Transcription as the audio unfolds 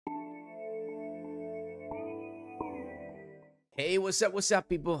Hey, what's up,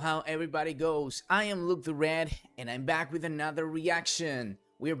 people? How everybody goes? I am LukeTheRed, and I'm back with another reaction.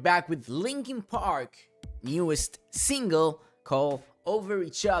 We're back with Linkin Park, newest single called Over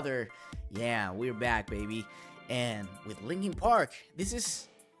Each Other. Yeah, we're back, baby. And with Linkin Park,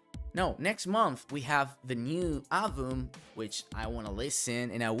 next month we have the new album, which I want to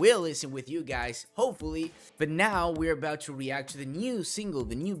listen, and I will listen with you guys, hopefully. But now we're about to react to the new single,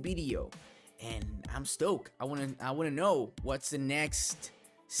 the new video. And I'm stoked. I wanna know what's the next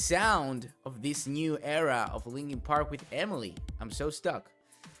sound of this new era of Linkin Park with Emily. I'm so stuck.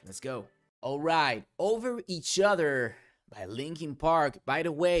 Let's go. Alright, Over Each Other by Linkin Park. By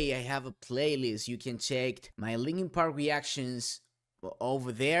the way, I have a playlist. You can check my Linkin Park reactions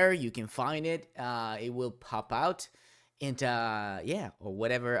over there. You can find it. It will pop out. And yeah, or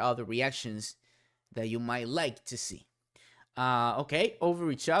whatever other reactions that you might like to see. Okay,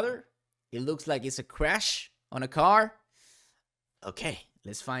 Over Each Other. It looks like it's a crash on a car. Okay,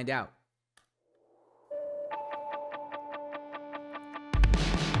 let's find out.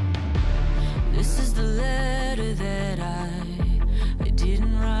 This is the letter that I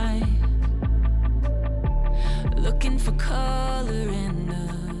didn't write. Looking for color in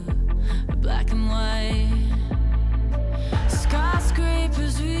the black and white.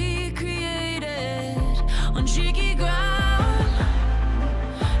 Skyscrapers we created on shaky ground.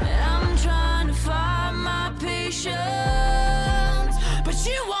 But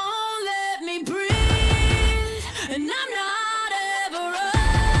you won't let me breathe, and I'm not ever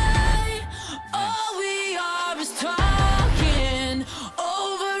right. All we are is talking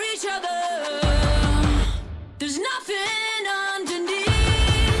over each other. There's nothing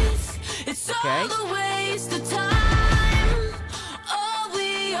underneath. It's all a waste of time. All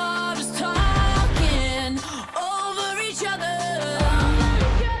we are is talking over each other.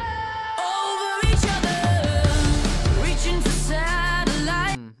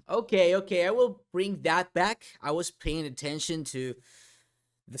 Okay, I will bring that back. I was paying attention to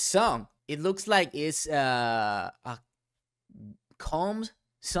the song. It looks like it's a calm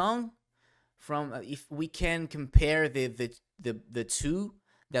song from if we can compare the two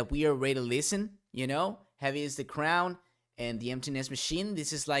that we already listen, you know, Heavy is the Crown and The Emptiness Machine.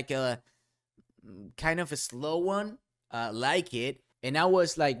 This is like a kind of a slow one, like it. And I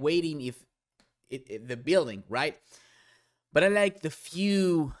was like waiting if the building, right? But I like the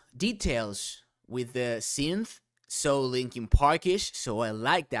few details with the synth, so Linkin Parkish. So I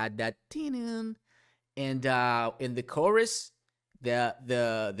like that and in the chorus,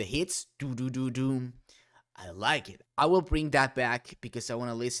 the hits do do do do. I like it. I will bring that back because I want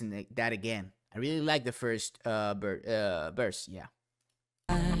to listen to that again. I really like the first verse. Yeah.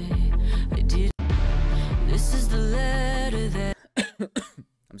 I did. This is the letter that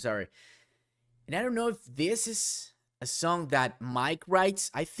I'm sorry. And I don't know if this is a song that Mike writes.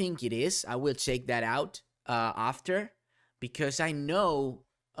 I think it is. I will check that out after, because I know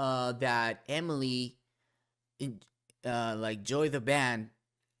that Emily like joined the band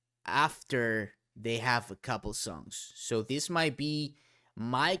after they have a couple songs. So this might be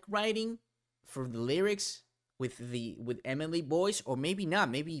Mike writing for the lyrics with Emily voice, or maybe not.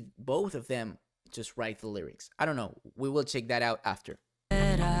 Maybe both of them just write the lyrics. I don't know. We will check that out after.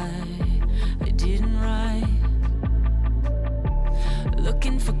 I didn't write.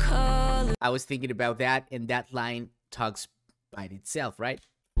 Looking for color. I was thinking about that, and that line talks by itself, right?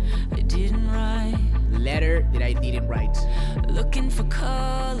 I didn't write. Letter that I didn't write. Looking for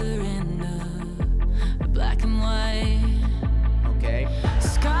color in the black and white. Okay.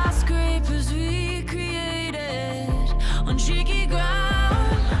 Skyscrapers we created on shaky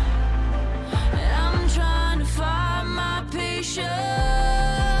ground. I'm trying to find my patience,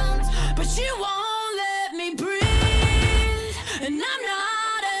 but you won't let me breathe, and I'm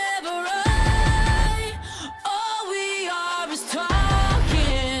not ever right. All we are is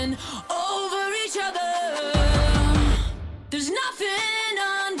talking over each other. There's nothing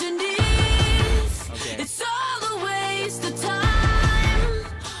underneath. Okay. It's all a waste of time.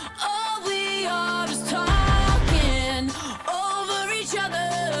 All we are is talking over each other.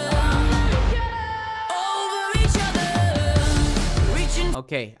 Over each other. Reaching.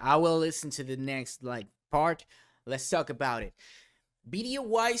 Okay, I will listen to the next part. Let's talk about it. Video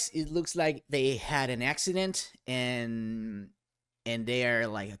wise, it looks like they had an accident and they are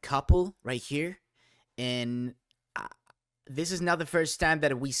like a couple right here. And this is not the first time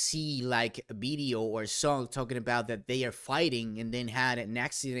that we see like a video or a song talking about that they are fighting and then had an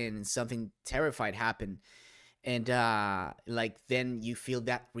accident and something terrified happened. And like then you feel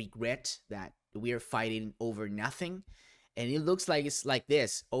that regret that we are fighting over nothing. And it looks like it's like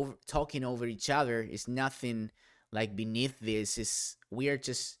this, talking over each other is nothing like beneath this is we are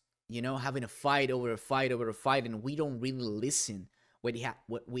just, you know, having a fight over a fight over a fight, and we don't really listen what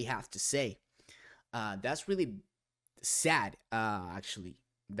we have to say. That's really sad. Actually,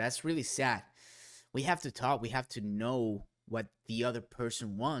 that's really sad. We have to talk. We have to know what the other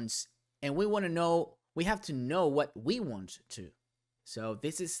person wants, and we want to know. We have to know what we want to. So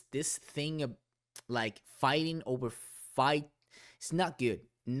this thing of like fighting over fight. It's not good.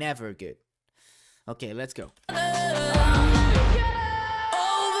 Never good. Okay, let's go. Over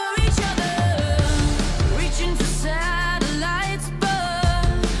each other, reaching for satellites, but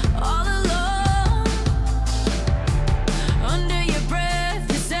all alone. Under your breath,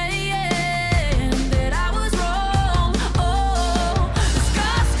 you're saying that I was wrong. Oh, the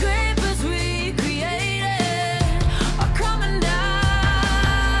skyscrapers we created are coming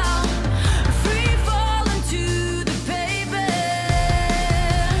down, free falling to the pavement.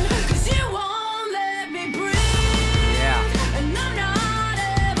 'Cause you won't let me breathe. Yeah. And I'm not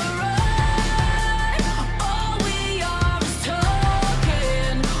ever right. All we are is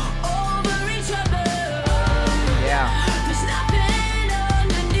talking over each other. Yeah. There's nothing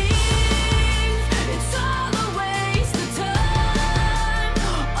underneath. It's all a waste of time.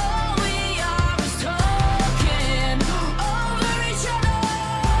 All we are is talking over each other.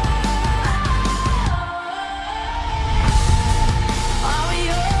 Are we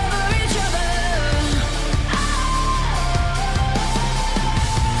over each other?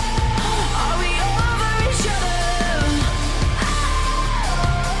 Are we over each other?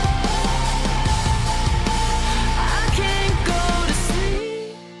 I can't go to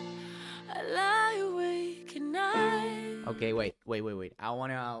sleep. I lie awake at night. Okay, wait. I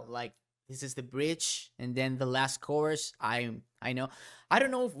wanna like this is the bridge and then the last chorus. I know. I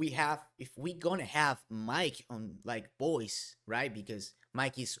don't know if we gonna have Mike on like voice, right? Because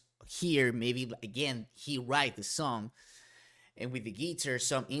Mike is here. Maybe again he write the song, and with the guitar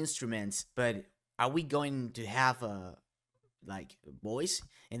some instruments. But are we going to have a like voice?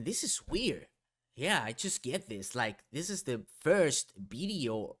 And this is weird. Yeah, I just get this. Like this is the first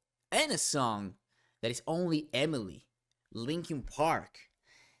video and a song that is only Emily. Linkin Park.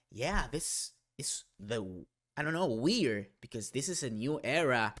 Yeah, this is I don't know, weird, because this is a new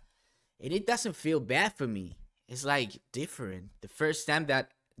era and it doesn't feel bad for me. It's like different. The first time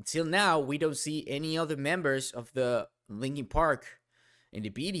that until now we don't see any other members of the Linkin Park in the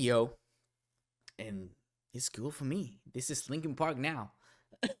video, and it's cool for me. This is Linkin Park now.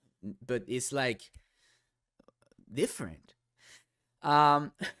 But it's like different.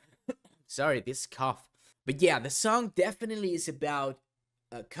 Sorry, this cough. But yeah, the song definitely is about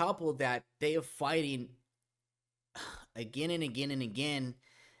a couple that they are fighting again and again and again.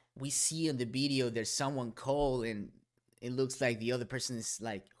 We see in the video there's someone cold, and it looks like the other person is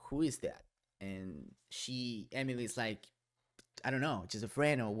like, who is that? And Emily's like, I don't know, just a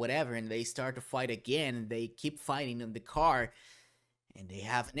friend or whatever. And they start to fight again, and they keep fighting in the car, and they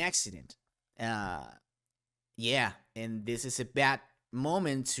have an accident. Yeah, and this is a bad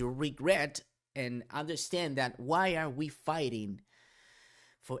moment to regret and understand that why are we fighting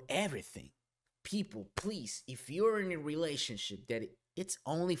for everything? People, please, if you're in a relationship that it's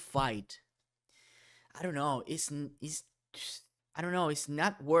only fight, I don't know, it's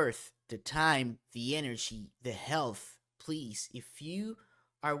not worth the time, the energy, the health. Please, if you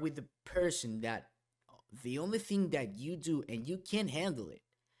are with the person that the only thing that you do and you can't handle it,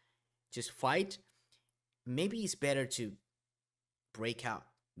 just fight, maybe it's better to break out.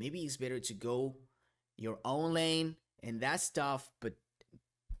 Maybe it's better to go your own lane and that stuff. But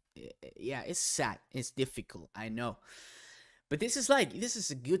yeah, it's sad. It's difficult. I know. But this is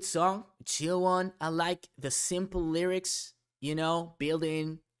a good song, a chill one. I like the simple lyrics, you know,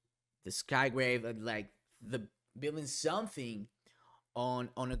 building the skyscraper, like building something on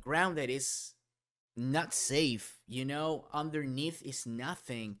a ground that is not safe, you know, underneath is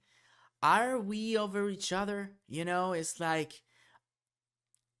nothing. Are we over each other? You know, it's like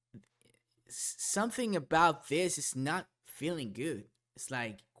something about this is not feeling good. It's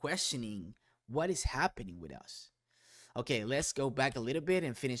like questioning what is happening with us. Okay, let's go back a little bit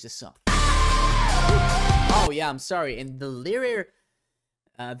and finish the song. Oh yeah, I'm sorry. And the lyric,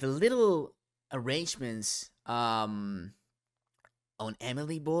 the little arrangements on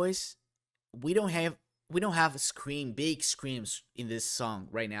Emily boys, we don't have big screams in this song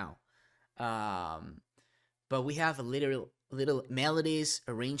right now. But we have a little melodies,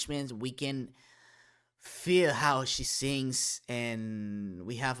 arrangements. We can feel how she sings, and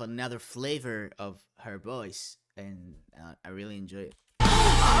we have another flavor of her voice, and I really enjoy it.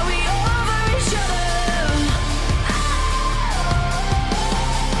 Are we over each other?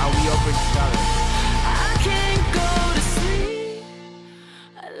 Are we over each other? I can't go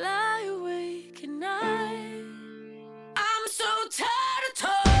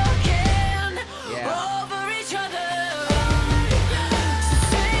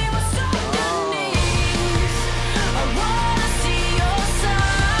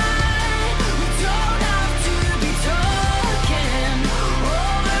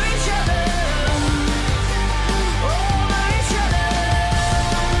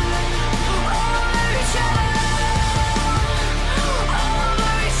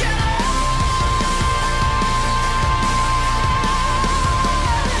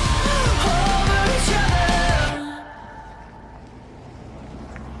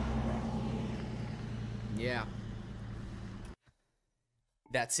Yeah,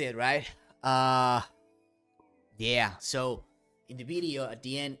 that's it, right? Yeah, so in the video at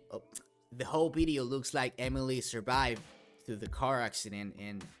the end, the whole video looks like Emily survived through the car accident,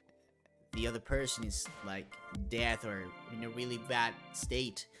 and the other person is like dead or in a really bad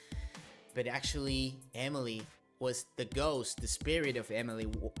state. But actually, Emily was the ghost, the spirit of Emily,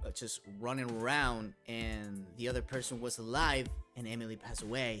 just running around, and the other person was alive, and Emily passed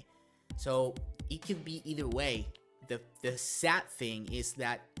away. So it could be either way. The sad thing is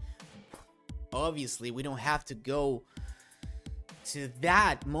that obviously we don't have to go to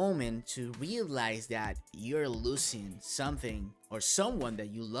that moment to realize that you're losing something or someone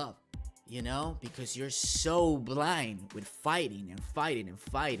that you love, you know, because you're so blind with fighting and fighting and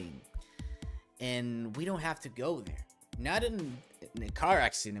fighting. And we don't have to go there, not in a car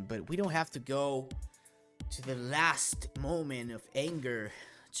accident, but we don't have to go to the last moment of anger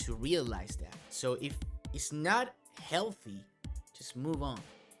to realize that. So if it's not healthy, just move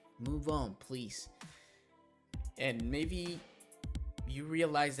on, please. And maybe you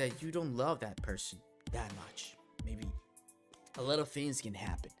realize that you don't love that person that much. Maybe a lot of things can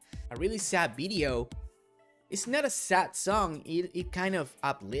happen. A really sad video. It's not a sad song. It kind of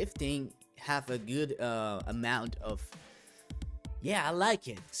uplifting. Have a good amount of, yeah, I like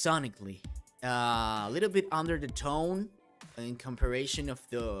it sonically. A little bit under the tone in comparison of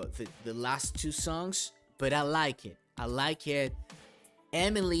the last two songs, but I like it. I like it.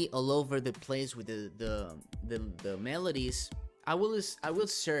 Emily all over the place with the melodies. I will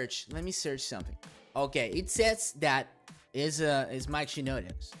search. Let me search something. Okay, it says that is Mike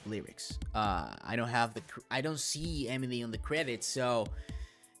Shinoda's lyrics. I don't see Emily on the credits, so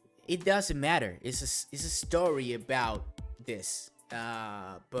it doesn't matter. It's a story about this.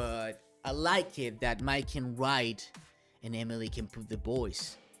 But I like it that Mike can write and Emily can put the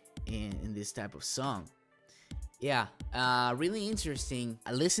voice in this type of song. Yeah, really interesting.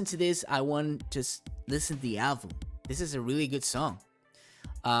 I listened to this. I want to listen to the album. This is a really good song.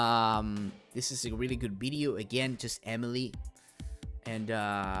 This is a really good video. Again, just Emily, and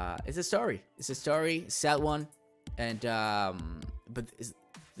it's a story. It's a story, sad one, and but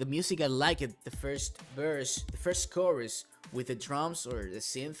the music, I like it. The first verse, the first chorus with the drums or the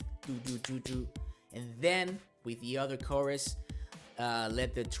synth, do do do do, and then with the other chorus,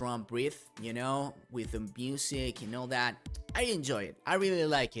 let the drum breathe, you know, with the music and all that. I enjoy it. I really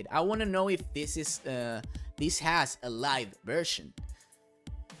like it. I want to know if this is this has a live version.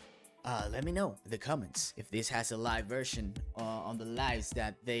 Let me know in the comments if this has a live version on the lives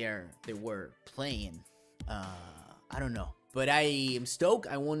that they were playing. I don't know, but I am stoked.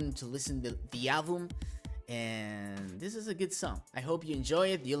 I wanted to listen to the album, and this is a good song. I hope you enjoy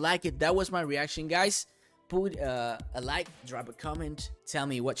it. You like it. That was my reaction, guys. Put a like, drop a comment, tell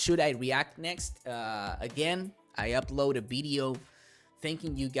me what should I react next. Again, I upload a video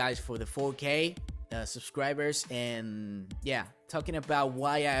thanking you guys for the 4K subscribers, and yeah, talking about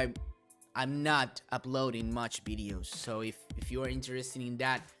why I'm not uploading much videos. So if you are interested in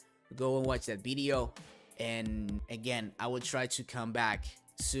that, go and watch that video. And again, I will try to come back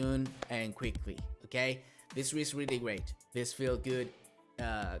soon and quickly. Okay, this was really great. This feels good.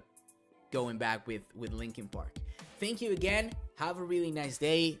 Going back with Linkin Park. Thank you again. Have a really nice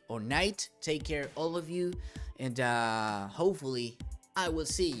day or night. Take care, all of you, and hopefully I will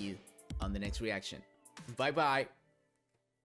see you on the next reaction. Bye bye.